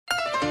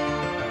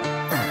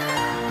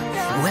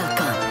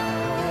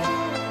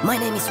My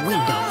name is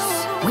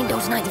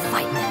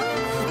Windows95man,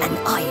 and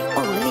I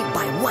only live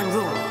by one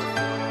rule,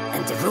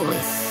 and the rule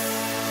is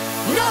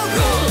no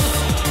rules!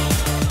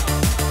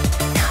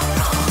 No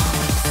rules.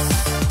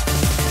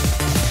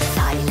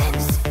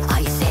 Silence,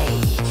 I say,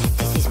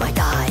 this is my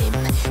time,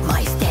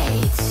 my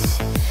states.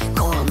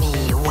 Call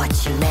me what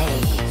you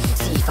may,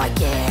 see if I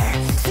care,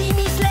 see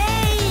me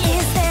slay.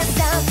 Is there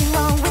something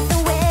wrong with the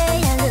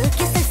way I look?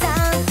 Is there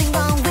something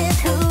wrong with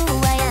who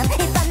I am?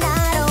 If I'm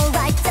not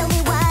alright, tell me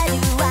why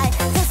do I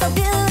feel so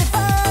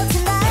beautiful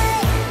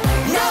tonight?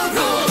 No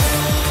rules!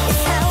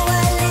 It's how I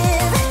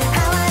live,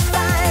 how I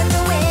find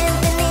the wind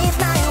beneath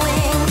my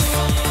wings.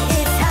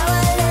 It's how I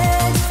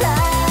learn to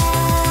fly.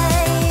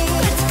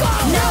 Let's go!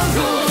 No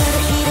rules! In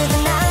the heat of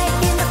the night,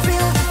 in the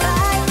thrill of the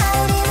fight, I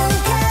don't even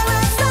care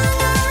what song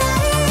I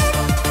write.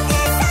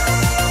 It's how I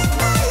live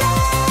my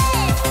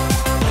life.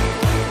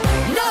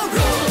 No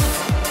rules!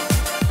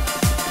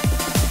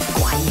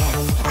 Quiet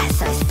as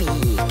I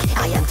speak, I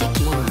am the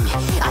king,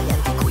 I am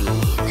the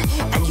queen,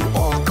 and you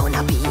all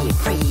gonna be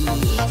free.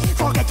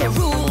 Forget the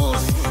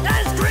rules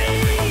and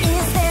scream!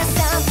 Is there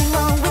something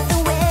wrong with the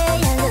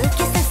way I look?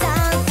 Is there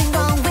something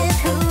wrong with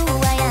who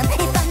I am?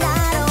 If I'm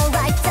not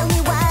alright, tell me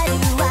why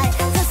do I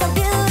feel so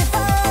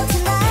beautiful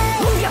tonight?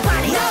 Move your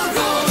body! No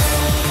rules!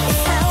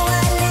 It's how I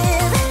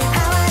live,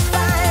 how I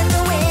find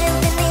the wind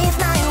beneath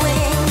my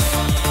wings.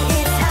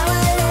 It's how I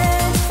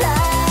learn to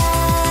fly.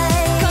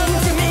 Come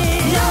to me!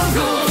 No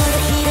rules! In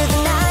the heat of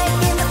the night,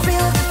 in the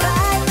thrill of the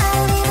fight, I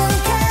don't even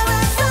care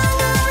what song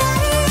I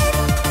write.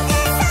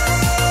 It's how I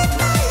live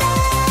my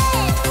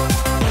life.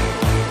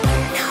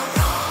 No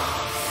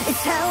rules.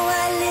 It's how I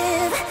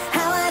live,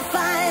 how I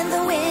find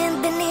the wind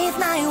beneath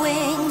my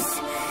wings.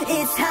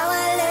 It's how